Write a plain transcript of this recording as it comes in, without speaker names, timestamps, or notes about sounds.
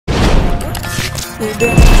We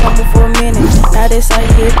been in trouble for a minute. Now this I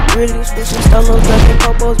hit. Really switching stolos up and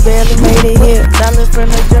popos barely made it here. Solid from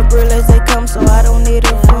the jump real as they come, so I don't need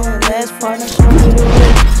a friend. Last partner show me the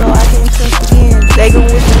way, so I can't trust again. They gon'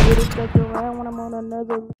 wish me with it stuck around when I'm on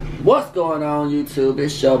another. What's going on, YouTube?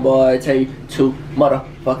 It's your boy T2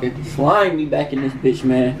 motherfucking slimy back in this bitch,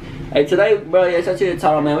 man. Hey, today, bro, yeah, I see the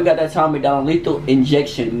title, man. We got that time MacDonald lethal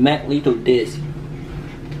injection, Mac lethal disc.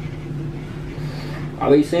 I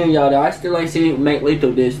be seeing y'all though. I still ain't seen Mac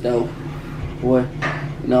lethal disc though. What?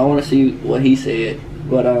 You know, I want to see what he said.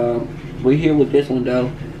 But we here with this one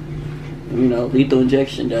though. You know, lethal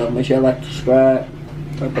injection though. Make sure you like, subscribe,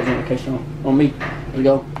 turn post notification on me. Let's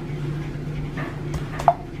go.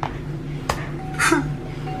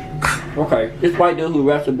 Okay, this white dude who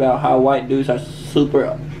raps about how white dudes are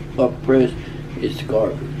super oppressed is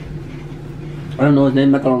garbage. I don't know his name.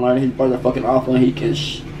 I'm not gonna lie. His brother fucking awful, and he can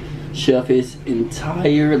shove his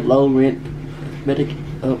entire low rent medic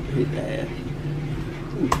up his ass.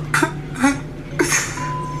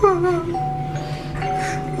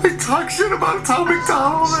 They talk shit about Tom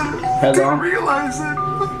MacDonald and didn't realize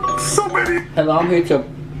it. So many. Hello, I'm here to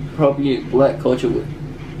appropriate black culture with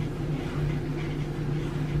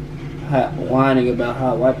whining about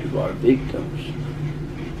how white people are victims.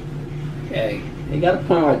 Hey, you got a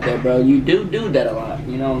point right there, bro. You do that a lot.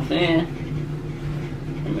 You know what I'm saying?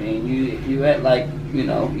 I mean, you act like, you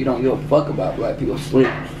know, you don't give a fuck about black people sleep.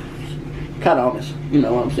 Kind of honest. You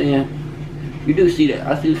know what I'm saying? You do see that.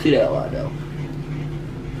 I still see that a lot, though.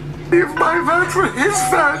 If my fans were his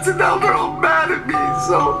fans, and now they're all mad at me,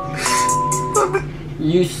 so...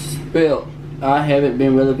 You spelled, I haven't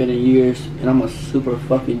been relevant in years, and I'm a super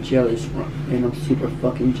fucking jealous,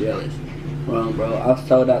 Wrong, bro. I've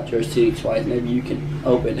sold out your city twice. Maybe you can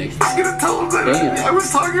open next time. I'm gonna tell him that I was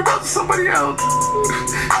talking about somebody else.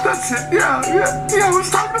 That's it. Yeah, I was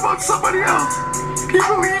talking about somebody else. He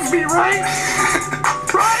believes me, right?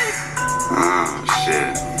 Right? Oh,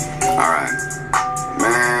 shit. Alright.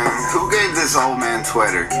 Man, who gave this old man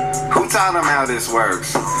Twitter? Who taught him how this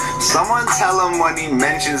works? Someone tell him when he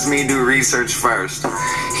mentions me, do research first.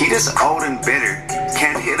 He just old and bitter.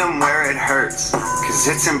 Can't hit him where it hurts. Cause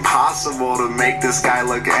it's impossible to make this guy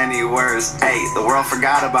look any worse. Hey, the world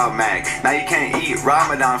forgot about Mac. Now you can't eat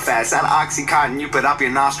Ramadan fast. That Oxycontin you put up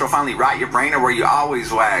your nostril finally rot your brain, or where you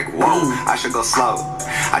always wag. Whoa, I should go slow.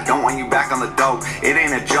 I don't want you back on the dope. It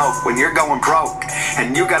ain't a joke when you're going broke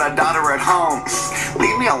and you got a daughter at home.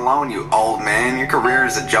 Leave me alone, you old man. Your career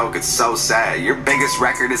is a joke, it's so sad. Your biggest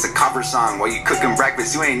record is a cover song while you cooking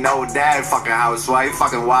breakfast. You ain't no dad, fucking housewife,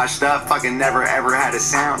 fucking washed up, fucking never ever had a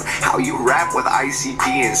sound. How you rap with ICP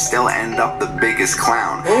and still end up the biggest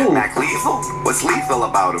clown. Ooh. Mac lethal? What's lethal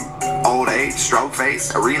about him? Old age, stroke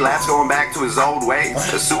face, a relapse going back to his old ways,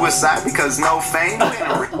 a suicide because no fame.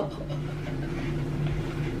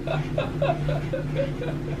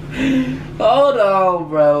 Hold on,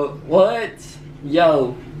 bro. What?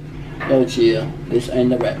 Yo, chill. This ain't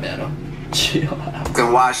the rap battle. Chill out.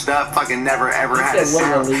 Fucking washed up, fucking never ever had a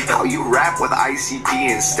sound. How you rap with ICP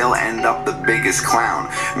and still end up the biggest clown.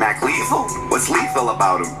 Mac lethal? What's lethal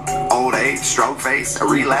about him? Old age, stroke face, a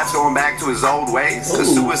relapse going back to his old ways, a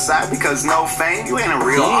suicide because no fame. You ain't a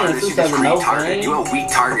real artist, you just retarded. You a weak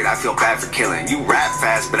target, I feel bad for killing. You rap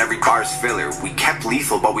fast, but every bar's filler. We kept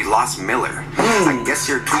lethal, but we lost Miller. I guess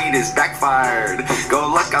your tweet is backfired. Go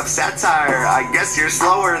look up satire. I guess you're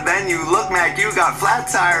slower than you look, Mac. You got flat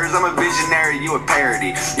tires. I'm a visionary, you a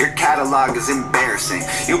parody. Your catalog is embarrassing.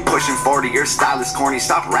 You pushing 40, your style is corny.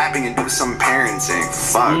 Stop rapping and do some parenting.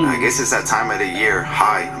 Fuck, I guess it's that time of the year.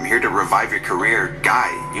 Hi, I'm here to revive your career. Guy,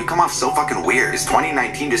 you come off so fucking weird. It's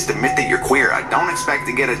 2019, just admit that you're queer. I don't expect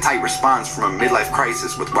to get a tight response from a midlife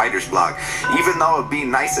crisis with writer's block. Even though it'd be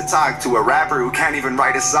nice to talk to a rapper who can't even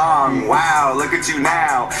write a song. Wow, look at you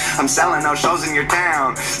now. I'm selling no shows in your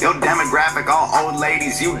town. Your demographic, all old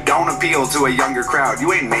ladies. You don't appeal to a younger crowd.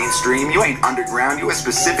 You ain't mainstream, you ain't underground. You a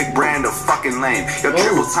specific brand of fucking lame. Your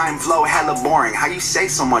triple time flow hella boring. How you say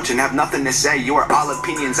so much and have nothing to say? You are all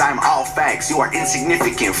opinions, I'm all facts. You are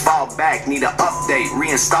insignificant, fall back. Need an update,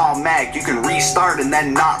 reinstall Mac. You can restart and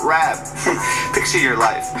then not rap. Picture your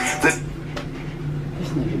life. This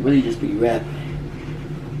nigga really just be rapping.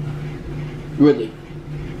 Really.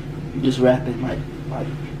 Just rapping like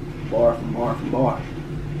bar from bar from bar.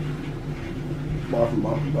 Bar from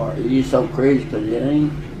bar from bar. It's so crazy because it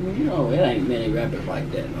ain't, you know, it ain't many rappers like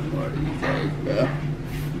that no more these days, bro.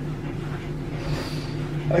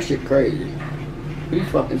 That shit crazy. He's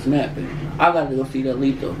fucking snapping. I gotta go see that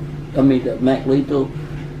lethal. I mean, the Mac lethal.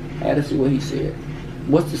 I had to see what he said.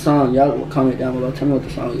 What's the song? Y'all comment down below. Tell me what the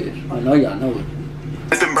song is. I know y'all know it.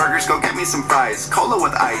 burgers, go get me some fries. Cola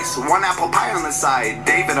with ice, 1 apple pie on the side.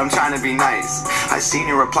 David, I'm trying to be nice. I seen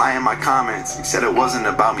your reply in my comments. You said it wasn't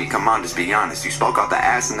about me, come on, just be honest. You spoke out the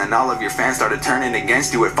ass and then all of your fans started turning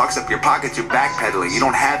against you. It fucks up your pockets, you're backpedaling. You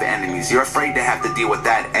don't have enemies, you're afraid to have to deal with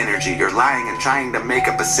that energy. You're lying and trying to make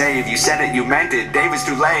up a save. You said it, you meant it, David's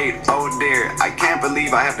too late. Oh dear, I can't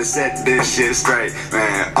believe I have to set this shit straight.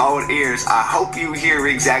 Man, old ears, I hope you hear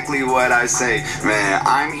exactly what I say. Man,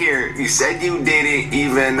 I'm here, you said you did it,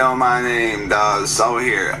 even though my name does. So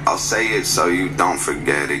here, I'll say it so you don't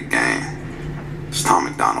forget again. It's Tom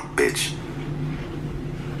MacDonald, bitch.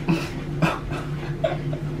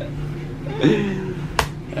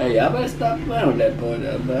 Hey, y'all better stop playing with that boy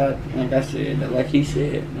though, but like I said, like he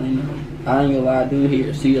said, you know, I ain't gonna lie, I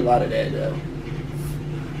do see a lot of that though.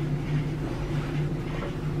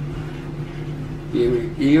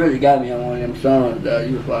 He really got me on one of them songs though.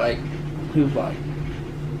 He was like,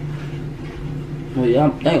 well yeah, I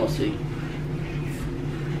ain't gonna see.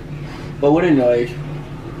 But what anyways,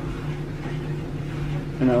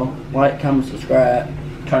 you know, like, comment, subscribe,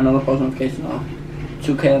 turn on the post notification on,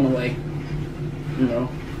 2K on the way, you know.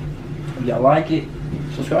 If y'all like it,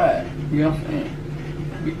 subscribe. You know what I'm saying?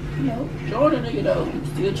 You know, join the nigga though. I'm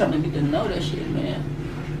still trying to get to know that shit, man.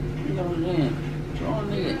 You know what I'm saying? Join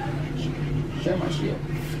the nigga. Share my shit.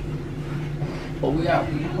 But we out.